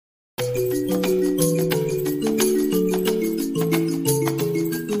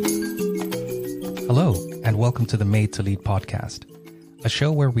welcome to the Made to Lead podcast, a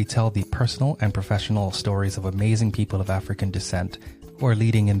show where we tell the personal and professional stories of amazing people of African descent who are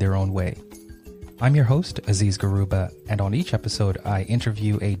leading in their own way. I'm your host, Aziz Garuba, and on each episode, I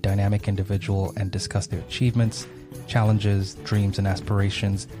interview a dynamic individual and discuss their achievements, challenges, dreams, and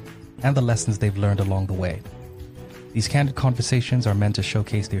aspirations, and the lessons they've learned along the way. These candid conversations are meant to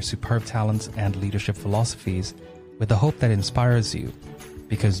showcase their superb talents and leadership philosophies with the hope that inspires you,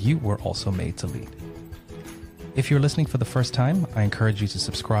 because you were also made to lead. If you're listening for the first time, I encourage you to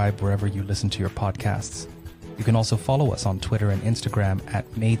subscribe wherever you listen to your podcasts. You can also follow us on Twitter and Instagram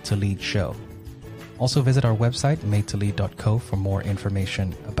at Made to Lead Show. Also visit our website, madetolead.co, for more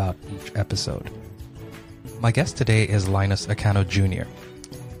information about each episode. My guest today is Linus Akano Jr.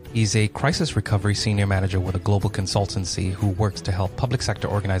 He's a crisis recovery senior manager with a global consultancy who works to help public sector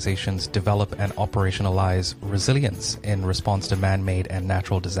organizations develop and operationalize resilience in response to man-made and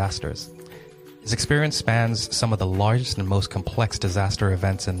natural disasters. His experience spans some of the largest and most complex disaster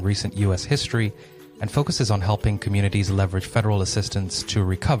events in recent U.S. history and focuses on helping communities leverage federal assistance to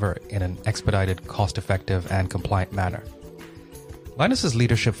recover in an expedited, cost-effective, and compliant manner. Linus's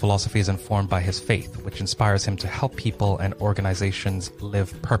leadership philosophy is informed by his faith, which inspires him to help people and organizations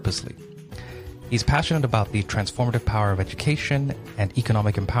live purposely. He's passionate about the transformative power of education and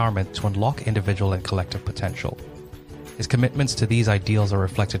economic empowerment to unlock individual and collective potential. His commitments to these ideals are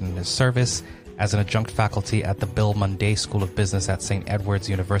reflected in his service as an adjunct faculty at the Bill Munday School of Business at St. Edward's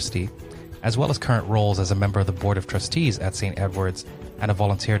University, as well as current roles as a member of the Board of Trustees at St. Edward's and a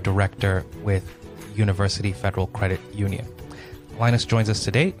volunteer director with University Federal Credit Union. Linus joins us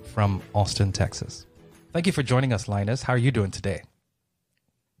today from Austin, Texas. Thank you for joining us, Linus. How are you doing today?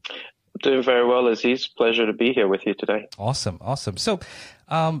 Doing very well, Aziz. Pleasure to be here with you today. Awesome. So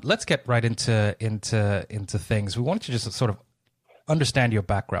let's get right into things. We wanted to just sort of understand your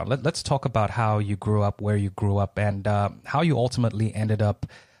background. Let's talk about how you grew up, where you grew up, and how you ultimately ended up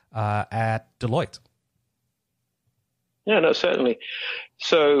at Deloitte. Yeah, no, certainly.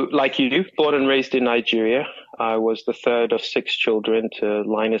 So, like you, born and raised in Nigeria. I was the third of 6 children to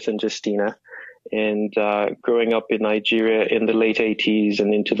Linus and Justina. And growing up in Nigeria in the late 80s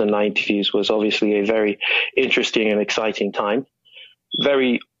and into the 90s was obviously a very interesting and exciting time.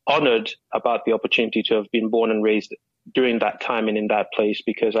 Very honored about the opportunity to have been born and raised during that time and in that place,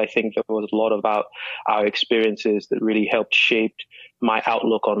 because I think there was a lot about our experiences that really helped shape my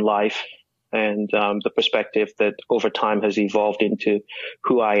outlook on life and the perspective that over time has evolved into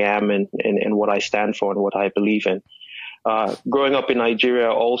who I am and what I stand for and what I believe in. Growing up in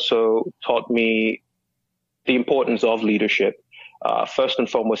Nigeria also taught me the importance of leadership. First and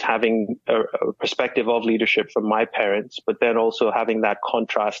foremost, having a perspective of leadership from my parents, but then also having that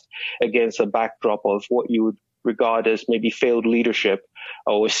contrast against a backdrop of what you would regard as maybe failed leadership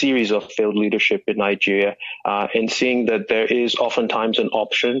or a series of failed leadership in Nigeria, and seeing that there is oftentimes an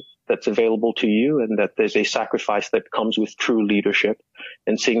option that's available to you and that there's a sacrifice that comes with true leadership.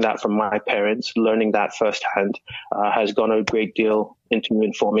 And seeing that from my parents, learning that firsthand, has gone a great deal into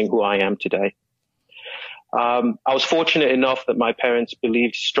informing who I am today. I was fortunate enough that my parents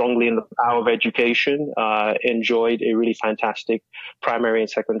believed strongly in the power of education, enjoyed a really fantastic primary and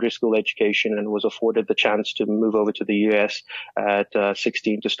secondary school education, and was afforded the chance to move over to the U.S. at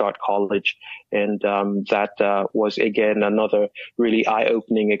 16 to start college. And that was, again, another really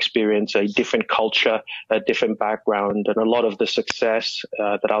eye-opening experience, a different culture, a different background, and a lot of the success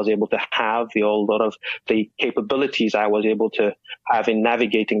that I was able to have, a lot of the capabilities I was able to have in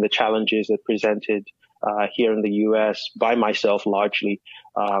navigating the challenges that presented here in the U.S. by myself largely,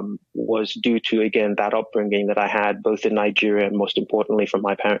 was due to, again, that upbringing that I had both in Nigeria and most importantly from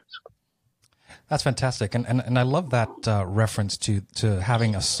my parents. That's fantastic. And I love that reference to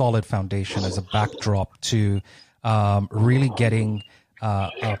having a solid foundation as a backdrop to really getting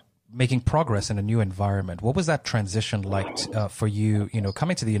making progress in a new environment. What was that transition like for you,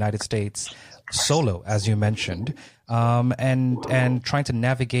 coming to the United States solo, as you mentioned, and trying to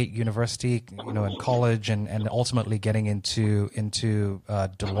navigate university, and college, and ultimately getting into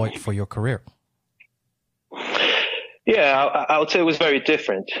Deloitte for your career? Yeah, I would say it was very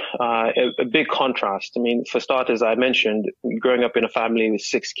different. A big contrast. I mean, for starters, I mentioned growing up in a family with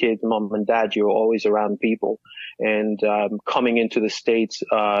 6 kids, mom and dad, you're always around people. And coming into the States,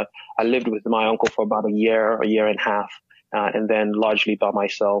 I lived with my uncle for about a year and a half. And then largely by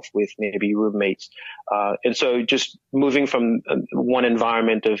myself with maybe roommates. And so just moving from one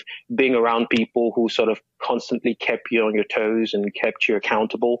environment of being around people who sort of constantly kept you on your toes and kept you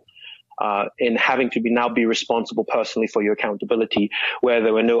accountable, in having to be responsible personally for your accountability where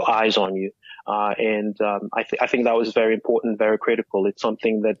there were no eyes on you. I think that was very important, very critical. It's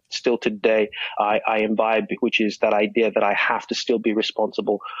something that still today I imbibe, which is that idea that I have to still be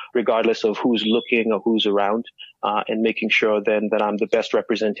responsible regardless of who's looking or who's around, and making sure then that I'm the best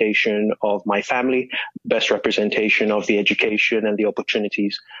representation of my family, best representation of the education and the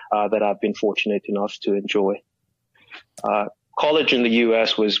opportunities that I've been fortunate enough to enjoy. College in the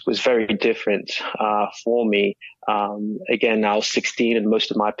U.S. was very different for me. Again, I was 16 and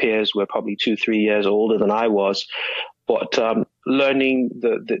most of my peers were probably 2-3 years older than I was. But learning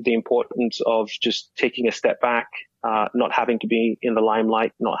the importance of just taking a step back, not having to be in the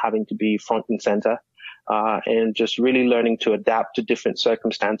limelight, not having to be front and center, and just really learning to adapt to different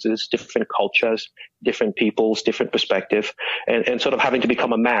circumstances, different cultures, different peoples, different perspective, and sort of having to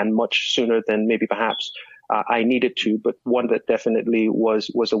become a man much sooner than maybe perhaps I needed to, but one that definitely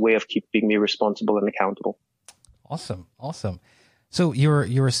was a way of keeping me responsible and accountable. Awesome. So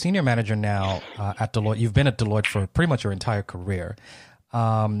you're a senior manager now at Deloitte. You've been at Deloitte for pretty much your entire career,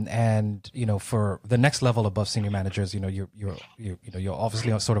 and for the next level above senior managers, you're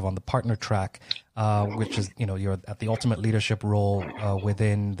obviously sort of on the partner track, which is you're at the ultimate leadership role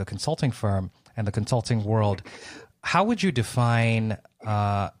within the consulting firm and the consulting world. How would you define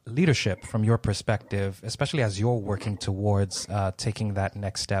leadership from your perspective, especially as you're working towards taking that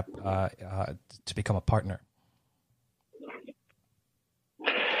next step to become a partner?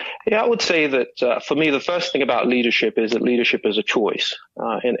 Yeah, I would say that for me, the first thing about leadership is that leadership is a choice.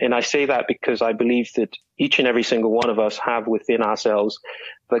 And I say that because I believe that each and every single one of us have within ourselves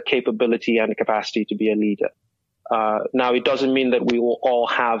the capability and the capacity to be a leader. Now, it doesn't mean that we will all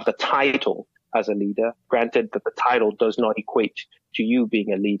have the title as a leader. Granted that the title does not equate to you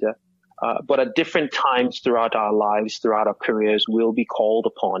being a leader. But at different times throughout our lives, throughout our careers, we'll be called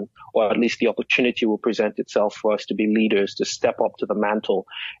upon, or at least the opportunity will present itself for us to be leaders, to step up to the mantle.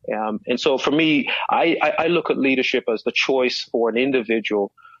 And so for me, I look at leadership as the choice for an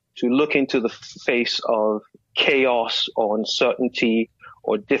individual to look into the face of chaos or uncertainty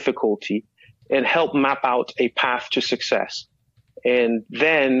or difficulty and help map out a path to success. And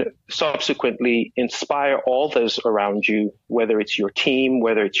then subsequently inspire all those around you, whether it's your team,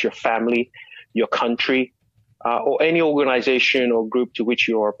 whether it's your family, your country, or any organization or group to which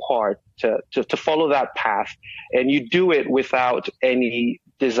you are a part, to follow that path. And you do it without any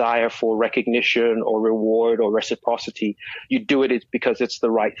desire for recognition or reward or reciprocity. You do it because it's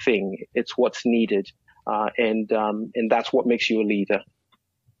the right thing. It's what's needed. And that's what makes you a leader.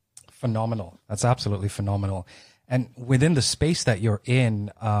 Phenomenal. That's absolutely phenomenal. And within the space that you're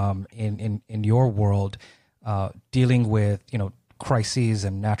in your world, dealing with, crises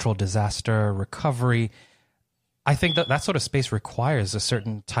and natural disaster recovery, I think that sort of space requires a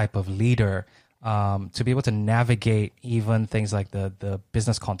certain type of leader to be able to navigate even things like the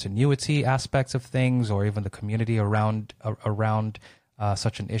business continuity aspects of things, or even the community around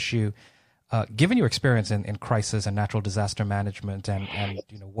such an issue. Given your experience in crisis and natural disaster management, and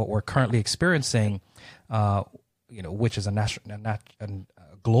what we're currently experiencing, which is a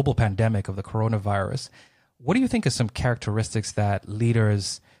global pandemic of the coronavirus, what do you think are some characteristics that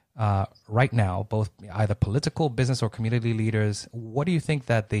leaders right now, both either political, business, or community leaders, what do you think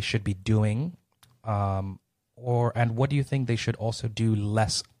that they should be doing, and what do you think they should also do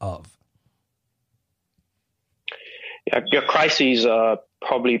less of? Yeah, your crises are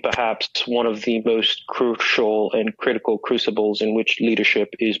probably perhaps one of the most crucial and critical crucibles in which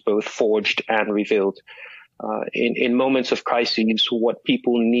leadership is both forged and revealed. In moments of crises, what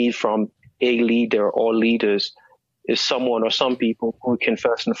people need from a leader or leaders is someone or some people who can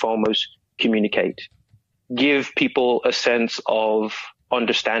first and foremost communicate, give people a sense of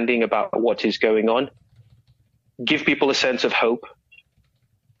understanding about what is going on, give people a sense of hope,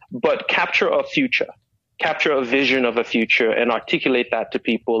 but capture a vision of a future and articulate that to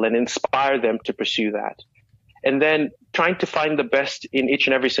people and inspire them to pursue that. And then trying to find the best in each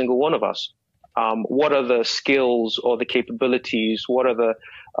and every single one of us. What are the skills or the capabilities? What are the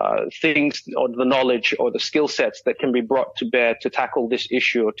things or the knowledge or the skill sets that can be brought to bear to tackle this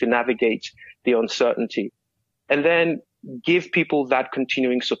issue or to navigate the uncertainty? And then give people that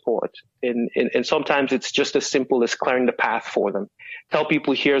continuing support. And sometimes it's just as simple as clearing the path for them. Tell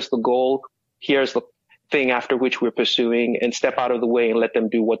people, here's the goal, here's the thing after which we're pursuing, and step out of the way and let them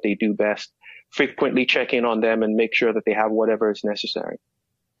do what they do best. Frequently check in on them and make sure that they have whatever is necessary.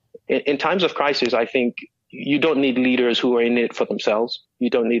 In times of crisis, I think you don't need leaders who are in it for themselves. You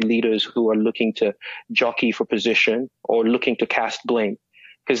don't need leaders who are looking to jockey for position or looking to cast blame,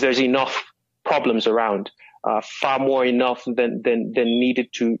 because there's enough problems around, far more enough than needed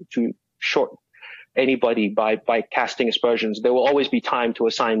to short anybody by casting aspersions. There will always be time to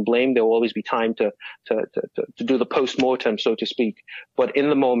assign blame. There will always be time to do the post-mortem, so to speak. But in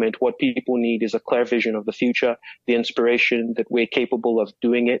the moment, what people need is a clear vision of the future, the inspiration that we're capable of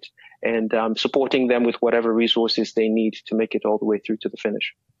doing it, and supporting them with whatever resources they need to make it all the way through to the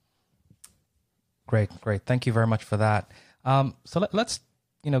finish. Great. Thank you very much for that. So let's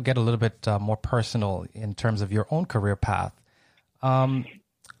get a little bit more personal in terms of your own career path.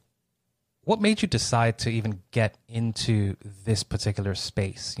 What made you decide to even get into this particular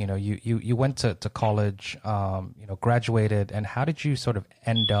space? You went to college, graduated, and how did you sort of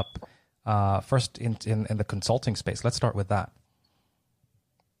end up first in the consulting space? Let's start with that.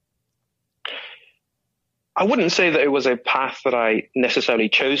 I wouldn't say that it was a path that I necessarily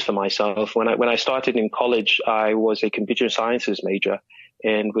chose for myself. When I started in college, I was a computer sciences major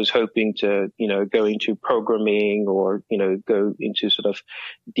and was hoping to, go into programming or, go into sort of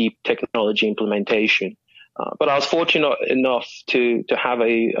deep technology implementation. But I was fortunate enough to have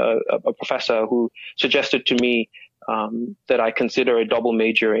a professor who suggested to me that I consider a double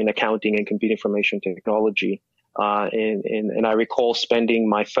major in accounting and computer information technology. And I recall spending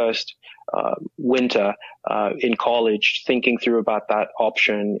my first winter in college thinking through about that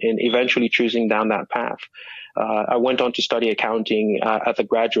option and eventually choosing down that path. I went on to study accounting at the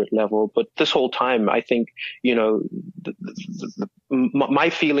graduate level, but this whole time, I think, my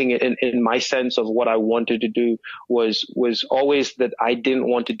feeling in my sense of what I wanted to do was always that I didn't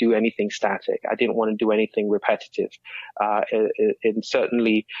want to do anything static. I didn't want to do anything repetitive. And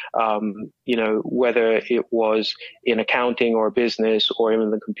certainly, whether it was in accounting or business or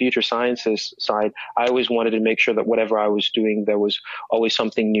even the computer sciences side, I always wanted to make sure that whatever I was doing, there was always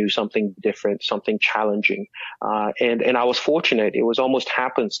something new, something different, something challenging. And I was fortunate. It was almost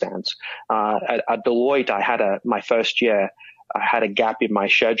happenstance. At Deloitte, I had my first year, I had a gap in my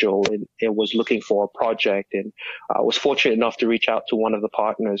schedule and was looking for a project. And I was fortunate enough to reach out to one of the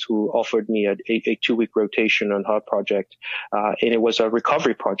partners who offered me a 2-week rotation on her project. And it was a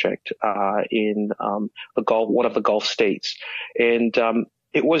recovery project in one of the Gulf states. And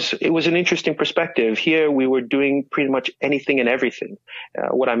it was an interesting perspective. Here we were doing pretty much anything and everything.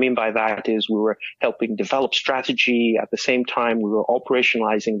 What I mean by that is we were helping develop strategy. At the same time, we were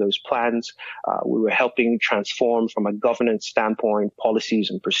operationalizing those plans. We were helping transform from a governance standpoint, policies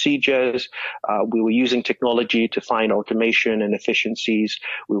and procedures. We were using technology to find automation and efficiencies.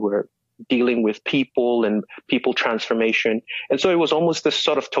 We were dealing with people and people transformation. And so it was almost this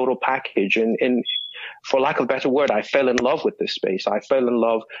sort of total package. And for lack of a better word, I fell in love with this space. I fell in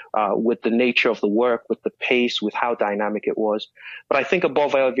love with the nature of the work, with the pace, with how dynamic it was. But I think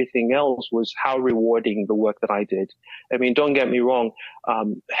above everything else was how rewarding the work that I did. I mean, don't get me wrong,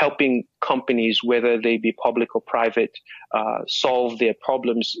 helping companies, whether they be public or private, solve their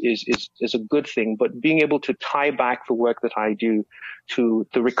problems is a good thing. But being able to tie back the work that I do to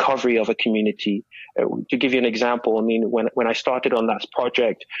the recovery of a community. To give you an example, I mean, when I started on that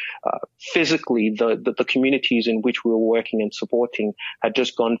project, physically, the communities in which we were working and supporting had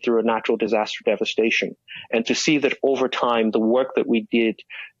just gone through a natural disaster devastation. And to see that over time, the work that we did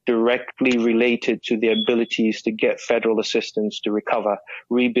directly related to the abilities to get federal assistance to recover,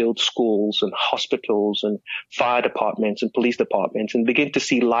 rebuild schools and hospitals and fire departments and police departments, and begin to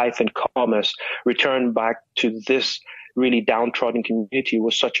see life and commerce return back to this really downtrodden community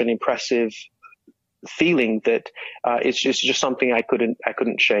was such an impressive feeling that it's just something I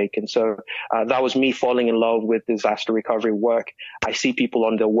couldn't shake. And so that was me falling in love with disaster recovery work. I see people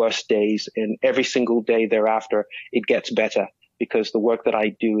on their worst days, and every single day thereafter, it gets better because the work that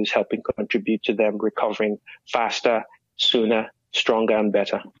I do is helping contribute to them recovering faster, sooner, stronger, and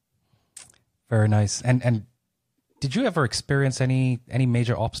better. Very nice. And did you ever experience any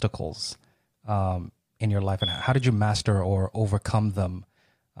major obstacles in your life, and how did you master or overcome them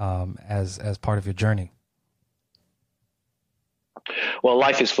as part of your journey? Well,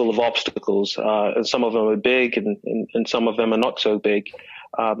 life is full of obstacles, and some of them are big, and some of them are not so big.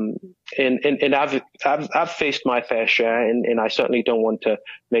 And I've faced my fair share, and I certainly don't want to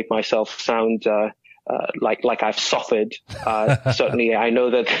make myself sound like I've suffered. Certainly, I know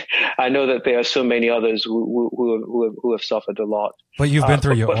that there are so many others who have suffered a lot. But you've been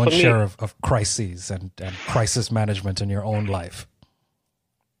through your own share of crises and crisis management in your own life.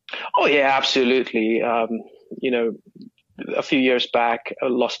 Oh yeah, absolutely. A few years back, I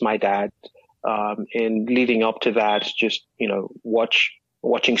lost my dad. And leading up to that, just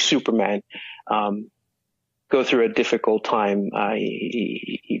watching Superman go through a difficult time.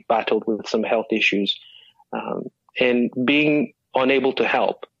 He battled with some health issues, and being unable to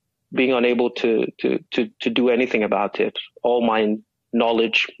help, being unable to do anything about it. All my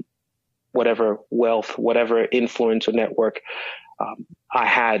knowledge, whatever wealth, whatever influence or network I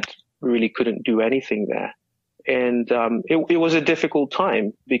had, really couldn't do anything there. And it was a difficult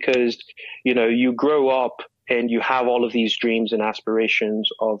time because, you grow up and you have all of these dreams and aspirations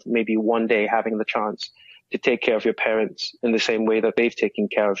of maybe one day having the chance to take care of your parents in the same way that they've taken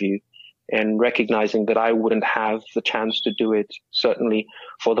care of you, and recognizing that I wouldn't have the chance to do it, certainly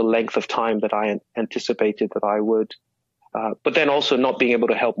for the length of time that I anticipated that I would. But then also not being able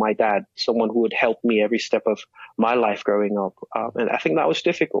to help my dad, someone who would help me every step of my life growing up. And I think that was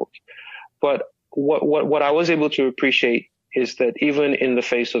difficult. But what I was able to appreciate is that even in the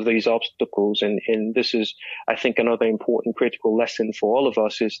face of these obstacles, and this is, I think, another important critical lesson for all of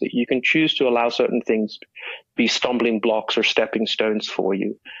us, is that you can choose to allow certain things be stumbling blocks or stepping stones for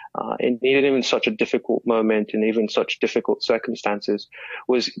you. And even in such a difficult moment and even such difficult circumstances,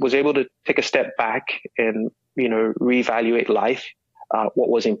 was able to take a step back and, reevaluate life, what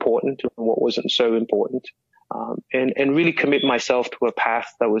was important and what wasn't so important. And really commit myself to a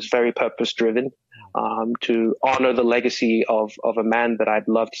path that was very purpose driven, to honor the legacy of a man that I'd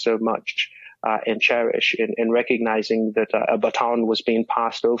loved so much, and cherish, and recognizing that a baton was being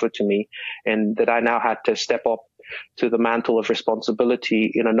passed over to me, and that I now had to step up to the mantle of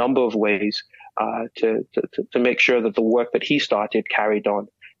responsibility in a number of ways, to make sure that the work that he started carried on.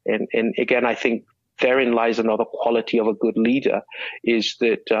 And again, I think therein lies another quality of a good leader, is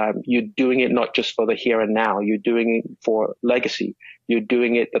that you're doing it not just for the here and now, you're doing it for legacy. You're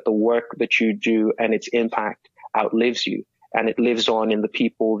doing it that the work that you do and its impact outlives you, and it lives on in the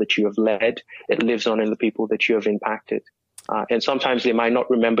people that you have led. It lives on in the people that you have impacted. And sometimes they might not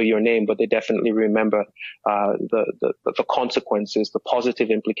remember your name, but they definitely remember the consequences, the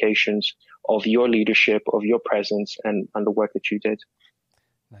positive implications of your leadership, of your presence, and the work that you did.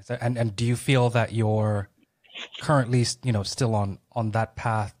 Nice. And do you feel that you're currently, still on that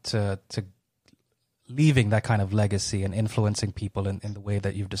path to leaving that kind of legacy and influencing people in the way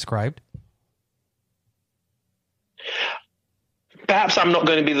that you've described? Perhaps I'm not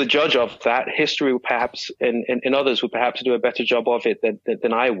going to be the judge of that. History will perhaps, and others will perhaps do a better job of it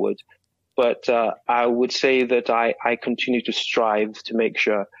than I would. But I would say that I continue to strive to make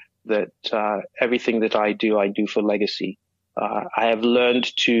sure that everything that I do for legacy. I have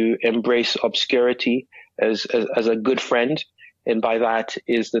learned to embrace obscurity as a good friend. And by that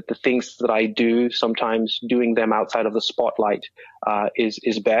is that the things that I do, sometimes doing them outside of the spotlight,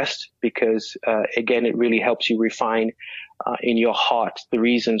 is best, because, again, it really helps you refine in your heart the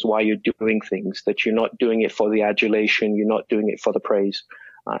reasons why you're doing things, that you're not doing it for the adulation, you're not doing it for the praise.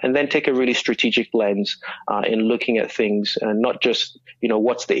 And then take a really strategic lens in looking at things, and not just,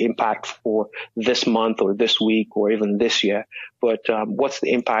 what's the impact for this month or this week or even this year, but what's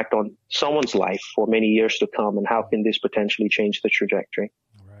the impact on someone's life for many years to come, and how can this potentially change the trajectory?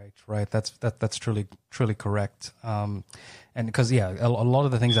 Right. That's truly correct. And because, a lot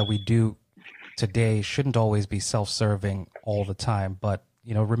of the things that we do today shouldn't always be self-serving all the time, but,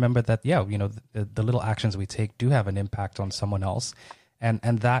 remember that, the little actions we take do have an impact on someone else.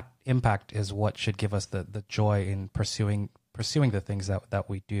 And that impact is what should give us the joy in pursuing the things that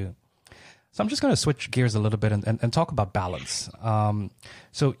we do. So I'm just going to switch gears a little bit and talk about balance.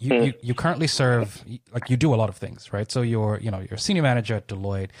 So you currently serve, like, you do a lot of things, right? So you're a senior manager at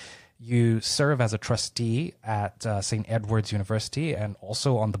Deloitte. You serve as a trustee at St. Edward's University, and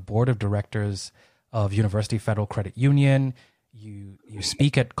also on the board of directors of University Federal Credit Union. You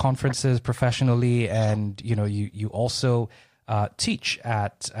speak at conferences professionally, and you also teach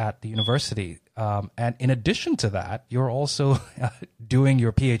at the university. And in addition to that, you're also doing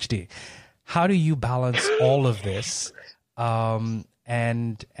your PhD. How do you balance all of this and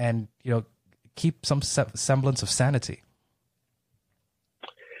keep some semblance of sanity?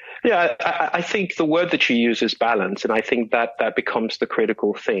 Yeah, I think the word that you use is balance, and I think that becomes the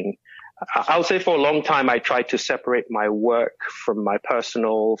critical thing. I would say for a long time, I tried to separate my work from my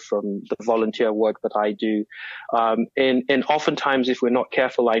personal, from the volunteer work that I do. And oftentimes, if we're not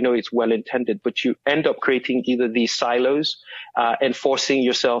careful, I know it's well intended, but you end up creating either these silos and forcing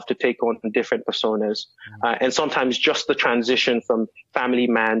yourself to take on different personas. And sometimes just the transition from family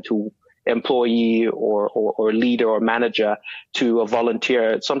man to employee or leader or manager to a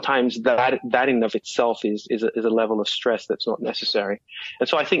volunteer, sometimes that in of itself is a level of stress that's not necessary. And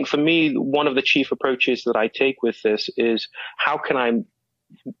so I think for me, one of the chief approaches that I take with this is, how can I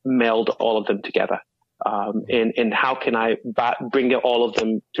meld all of them together? And how can I bring all of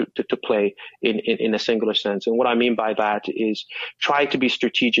them to play in a singular sense? And what I mean by that is try to be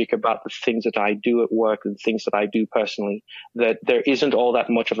strategic about the things that I do at work and things that I do personally, that there isn't all that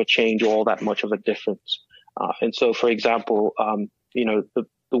much of a change or all that much of a difference. And so, for example,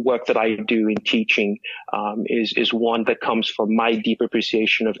 the work that I do in teaching is one that comes from my deep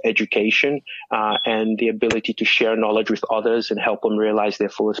appreciation of education and the ability to share knowledge with others and help them realize their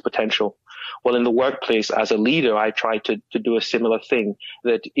fullest potential. Well, in the workplace, as a leader, I try to do a similar thing,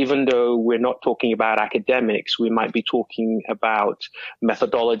 that even though we're not talking about academics, we might be talking about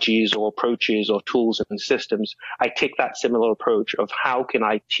methodologies or approaches or tools and systems. I take that similar approach of how can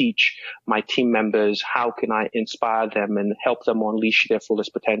I teach my team members, how can I inspire them and help them unleash their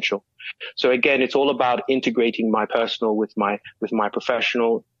fullest potential. So again, it's all about integrating my personal with my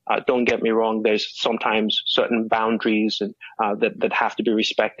professional. Don't get me wrong, there's sometimes certain boundaries and that have to be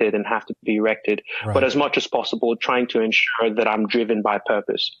respected and have to be erected. Right. But as much as possible, trying to ensure that I'm driven by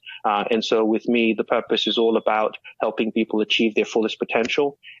purpose. And so with me, the purpose is all about helping people achieve their fullest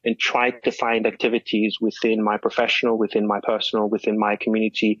potential and try to find activities within my professional, within my personal, within my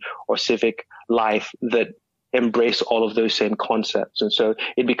community or civic life that embrace all of those same concepts. And so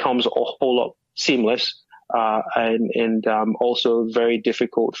it becomes a whole lot seamless. And also very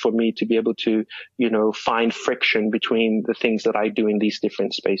difficult for me to be able to, find friction between the things that I do in these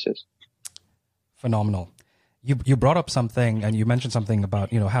different spaces. Phenomenal. You brought up something and you mentioned something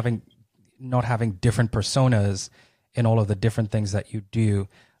about, not having different personas in all of the different things that you do.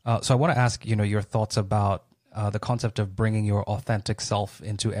 So I want to ask, your thoughts about the concept of bringing your authentic self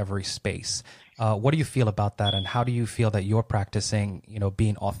into every space. What do you feel about that, and how do you feel that you're practicing,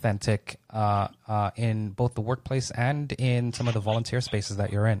 being authentic in both the workplace and in some of the volunteer spaces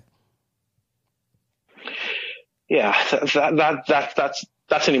that you're in? Yeah,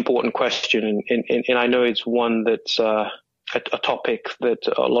 that's an important question, and I know it's one that's a topic that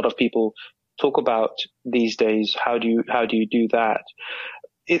a lot of people talk about these days. How do you do that?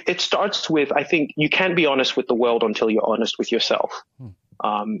 It starts with, I think you can't be honest with the world until you're honest with yourself.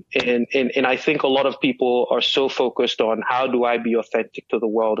 And I think a lot of people are so focused on how do I be authentic to the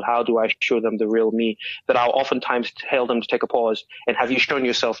world? How do I show them the real me? That I'll oftentimes tell them to take a pause and have you shown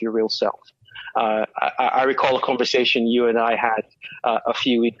yourself your real self? I recall a conversation you and I had a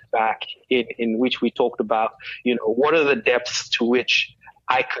few weeks back in which we talked about, what are the depths to which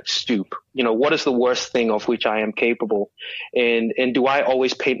I could stoop? What is the worst thing of which I am capable? And do I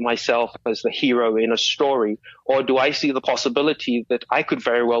always paint myself as the hero in a story? Or do I see the possibility that I could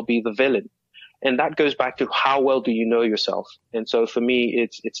very well be the villain? And that goes back to how well do you know yourself? And so for me,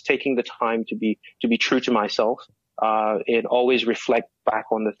 it's taking the time to be true to myself, and always reflect back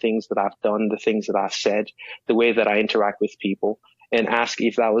on the things that I've done, the things that I've said, the way that I interact with people, and ask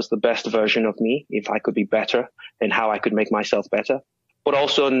if that was the best version of me, if I could be better, and how I could make myself better. But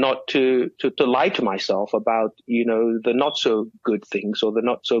also not to lie to myself about, the not so good things or the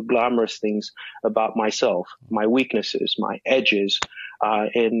not so glamorous things about myself, my weaknesses, my edges,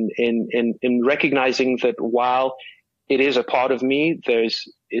 in recognizing that while it is a part of me,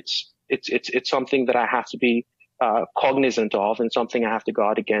 it's something that I have to be cognizant of and something I have to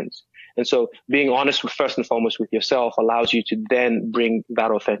guard against. And so being honest first and foremost with yourself allows you to then bring that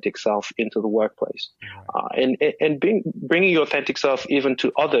authentic self into the workplace. And bringing your authentic self even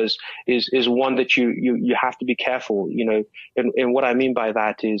to others is one that you have to be careful, and what I mean by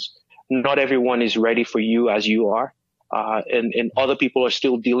that is not everyone is ready for you as you are. And other people are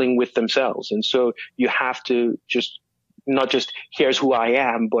still dealing with themselves. And so you have to not just here's who I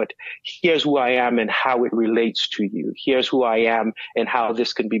am, but here's who I am and how it relates to you. Here's who I am and how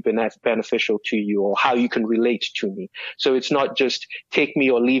this can be beneficial to you, or how you can relate to me. So it's not just take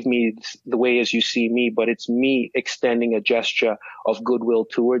me or leave me the way as you see me, but it's me extending a gesture of goodwill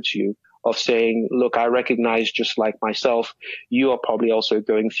towards you, of saying, look, I recognize just like myself, you are probably also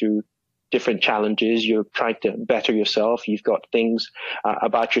going through different challenges. You're trying to better yourself. You've got things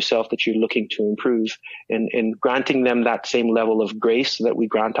about yourself that you're looking to improve, and granting them that same level of grace that we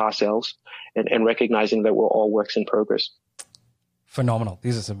grant ourselves, and recognizing that we're all works in progress. Phenomenal.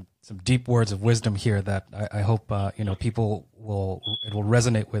 These are some deep words of wisdom here that I hope, people it will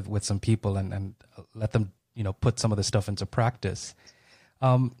resonate with some people and let them, put some of this stuff into practice.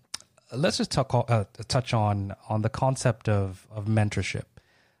 Let's just touch on the concept of mentorship.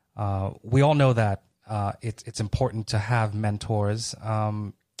 We all know that it's important to have mentors,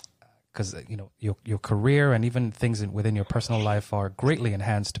 because your career and even things within your personal life are greatly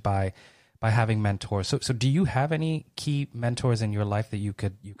enhanced by having mentors. So do you have any key mentors in your life that you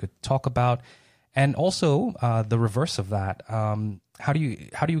could talk about? And also the reverse of that, how do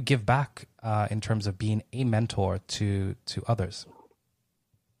you give back in terms of being a mentor to others?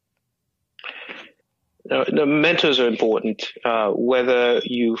 The mentors are important, whether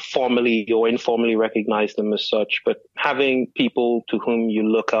you formally or informally recognize them as such, but having people to whom you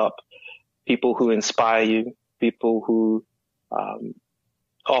look up, people who inspire you, people who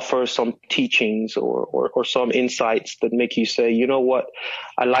offer some teachings or some insights that make you say, you know what,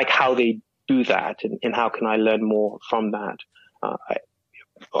 I like how they do that, and how can I learn more from that?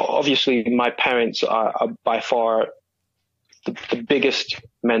 Obviously, my parents are by far the biggest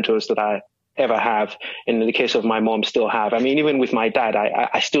mentors that I ever have. And in the case of my mom, still have. I mean, even with my dad,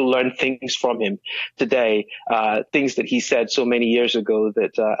 I still learn things from him today, things that he said so many years ago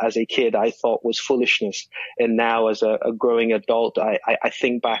that as a kid I thought was foolishness. And now as a growing adult, I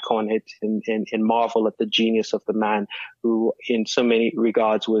think back on it and marvel at the genius of the man who in so many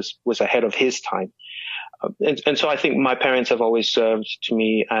regards was ahead of his time. And so I think my parents have always served to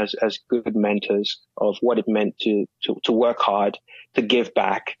me as good mentors of what it meant to work hard, to give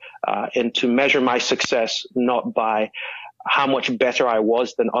back, and to measure my success not by how much better I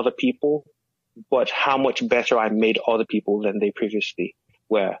was than other people, but how much better I made other people than they previously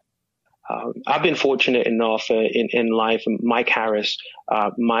were. I've been fortunate enough in life. Mike Harris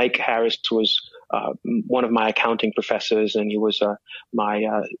was one of my accounting professors, and he was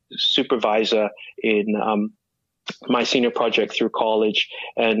my supervisor in my senior project through college.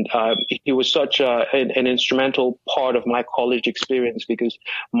 And he was such an instrumental part of my college experience, because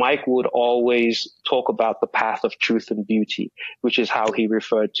Mike would always talk about the path of truth and beauty, which is how he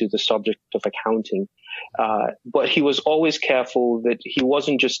referred to the subject of accounting. But he was always careful that he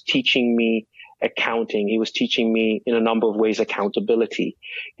wasn't just teaching me accounting. He was teaching me in a number of ways accountability.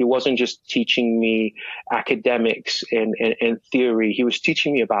 He wasn't just teaching me academics and theory. He was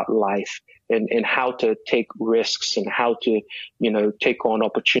teaching me about life and how to take risks and how to, take on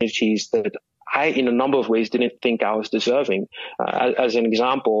opportunities that I, in a number of ways, didn't think I was deserving. As an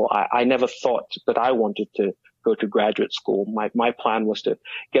example, I never thought that I wanted to go to graduate school. My plan was to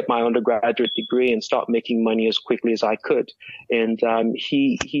get my undergraduate degree and start making money as quickly as I could. And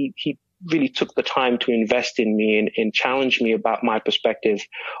he really took the time to invest in me and challenge me about my perspective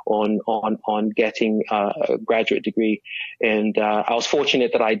on getting a graduate degree. And I was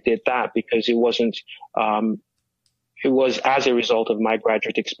fortunate that I did that, because it was as a result of my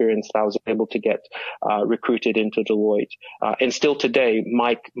graduate experience that I was able to get recruited into Deloitte. And still today,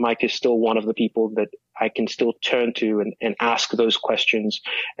 Mike is still one of the people that I can still turn to and ask those questions.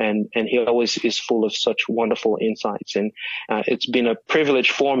 And he always is full of such wonderful insights. And it's been a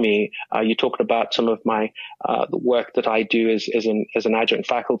privilege for me. You talked about some of my the work that I do as an adjunct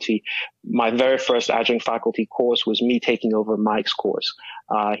faculty. My very first adjunct faculty course was me taking over Mike's course.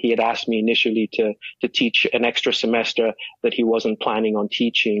 He had asked me initially to teach an extra semester that he wasn't planning on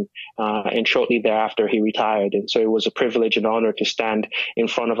teaching. And shortly thereafter, he retired. And so it was a privilege and honor to stand in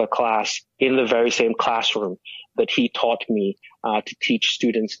front of a class in the very same classroom that he taught me to teach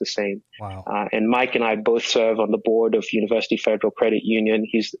students the same. Wow. And Mike and I both serve on the board of University Federal Credit Union.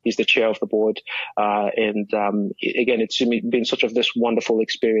 He's the chair of the board. And again, it's been such this wonderful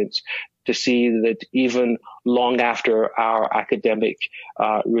experience to see that even long after our academic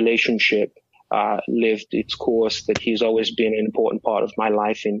relationship lived its course, that he's always been an important part of my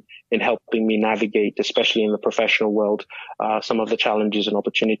life in helping me navigate, especially in the professional world, some of the challenges and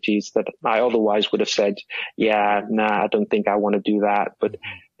opportunities that I otherwise would have said, I don't think I want to do that, but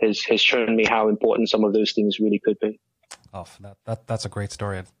has shown me how important some of those things really could be. Oh, that's a great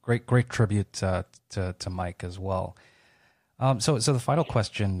story. A great tribute to Mike as well. So the final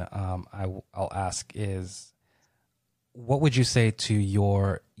question I'll ask is, what would you say to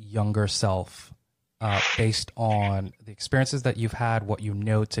your younger self based on the experiences that you've had, what you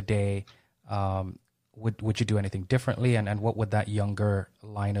know today? Would you do anything differently? And what would that younger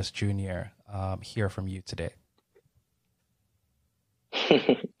Linus Jr. Hear from you today?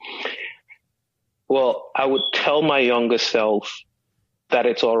 Well, I would tell my younger self that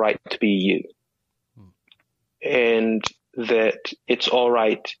it's all right to be you. And that it's all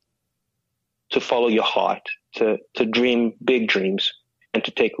right to follow your heart, to dream big dreams and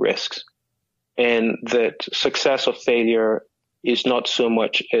to take risks. And that success or failure is not so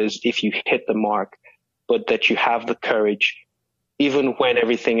much as if you hit the mark, but that you have the courage, even when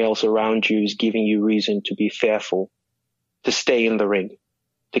everything else around you is giving you reason to be fearful, to stay in the ring,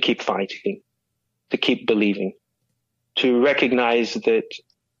 to keep fighting, to keep believing, to recognize that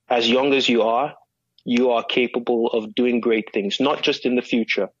as young as you are capable of doing great things, not just in the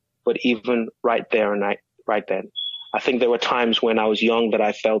future, but even right there and right then. I think there were times when I was young that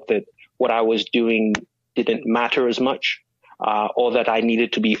I felt that what I was doing didn't matter as much, or that I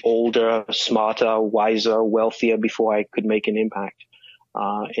needed to be older, smarter, wiser, wealthier before I could make an impact.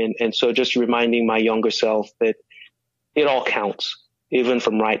 And so just reminding my younger self that it all counts, even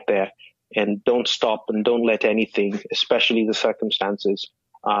from right there. And don't stop and don't let anything, especially the circumstances,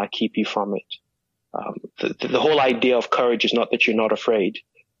 keep you from it. The whole idea of courage is not that you're not afraid,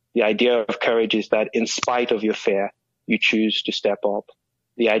 The idea of courage is that in spite of your fear, you choose to step up.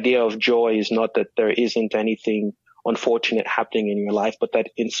 The idea of joy is not that there isn't anything unfortunate happening in your life, but that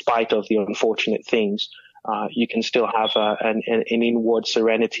in spite of the unfortunate things, you can still have an inward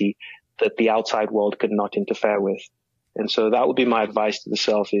serenity that the outside world could not interfere with. And so that would be my advice to the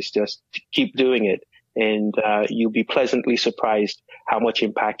self, is just to keep doing it, and you'll be pleasantly surprised how much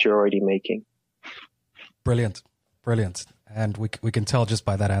impact you're already making. Brilliant. And we can tell just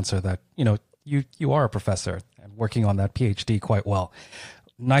by that answer that, you are a professor and working on that PhD quite well.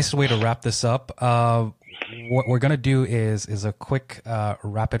 Nice way to wrap this up. What we're going to do is a quick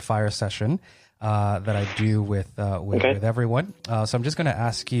rapid fire session that I do with everyone. So I'm just going to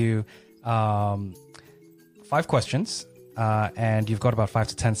ask you 5 questions, and you've got about 5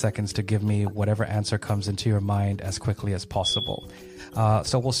 to 10 seconds to give me whatever answer comes into your mind as quickly as possible.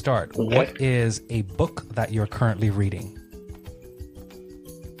 So we'll start. Okay. What is a book that you're currently reading?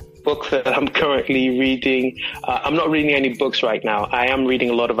 Book that I'm currently reading. I'm not reading any books right now. I am reading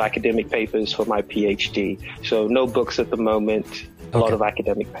a lot of academic papers for my PhD. So no books at the moment. A lot of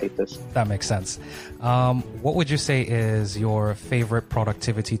academic papers. That makes sense. What would you say is your favorite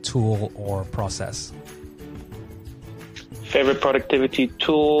productivity tool or process? Favorite productivity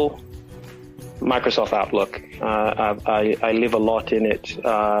tool? Microsoft Outlook. I live a lot in it,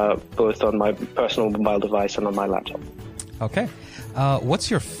 both on my personal mobile device and on my laptop. Okay. What's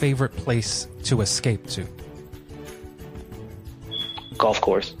your favorite place to escape to? Golf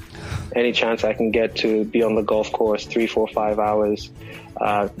course. Any chance I can get to be on the golf course 3, 4, 5 hours,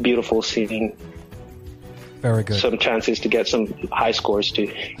 beautiful scene. Very good. Some chances to get some high scores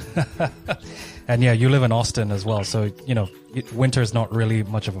too. And yeah, you live in Austin as well, so winter is not really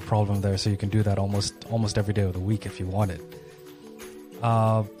much of a problem there. So you can do that almost every day of the week if you want it.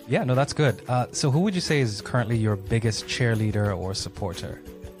 Yeah, no, that's good. So who would you say is currently your biggest cheerleader or supporter?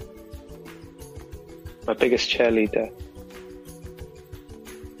 My biggest cheerleader.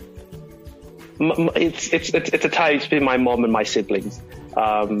 It's a tie between my mom and my siblings,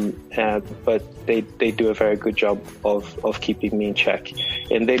 but they do a very good job of keeping me in check,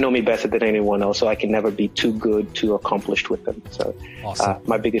 and they know me better than anyone else, so I can never be too good, too accomplished with them. So awesome.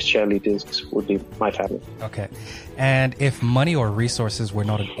 My biggest cheerleaders would be my family. Okay, and if money or resources were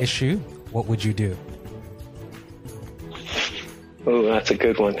not an issue, what would you do? Oh, that's a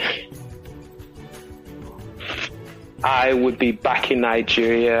good one. I would be back in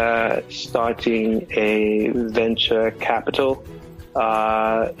Nigeria starting a venture capital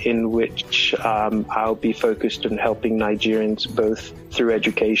in which I'll be focused on helping Nigerians both through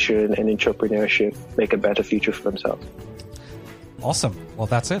education and entrepreneurship make a better future for themselves. Awesome. Well,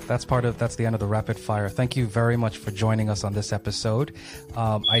 that's it. That's the end of the rapid fire. Thank you very much for joining us on this episode.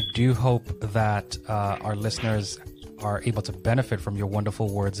 I do hope that our listeners are able to benefit from your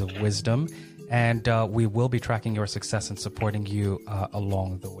wonderful words of wisdom. And we will be tracking your success and supporting you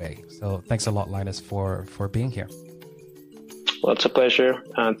along the way. So thanks a lot, Linus, for being here. Well, it's a pleasure.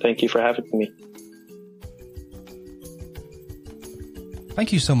 Thank you for having me.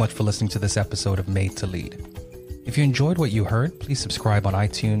 Thank you so much for listening to this episode of Made to Lead. If you enjoyed what you heard, please subscribe on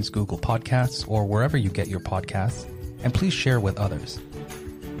iTunes, Google Podcasts, or wherever you get your podcasts, and please share with others.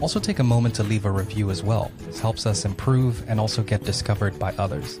 Also take a moment to leave a review as well. This helps us improve and also get discovered by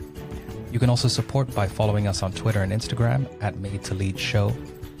others. You can also support by following us on Twitter and Instagram at Made to Lead Show,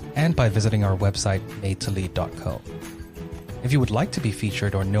 and by visiting our website, madetolead.co. If you would like to be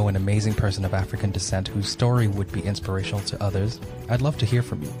featured or know an amazing person of African descent whose story would be inspirational to others, I'd love to hear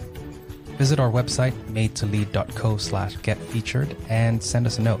from you. Visit our website, madetolead.co/getfeatured, and send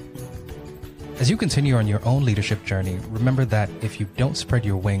us a note. As you continue on your own leadership journey, remember that if you don't spread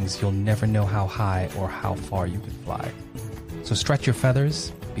your wings, you'll never know how high or how far you can fly. So stretch your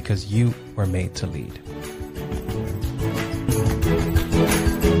feathers, because you were made to lead.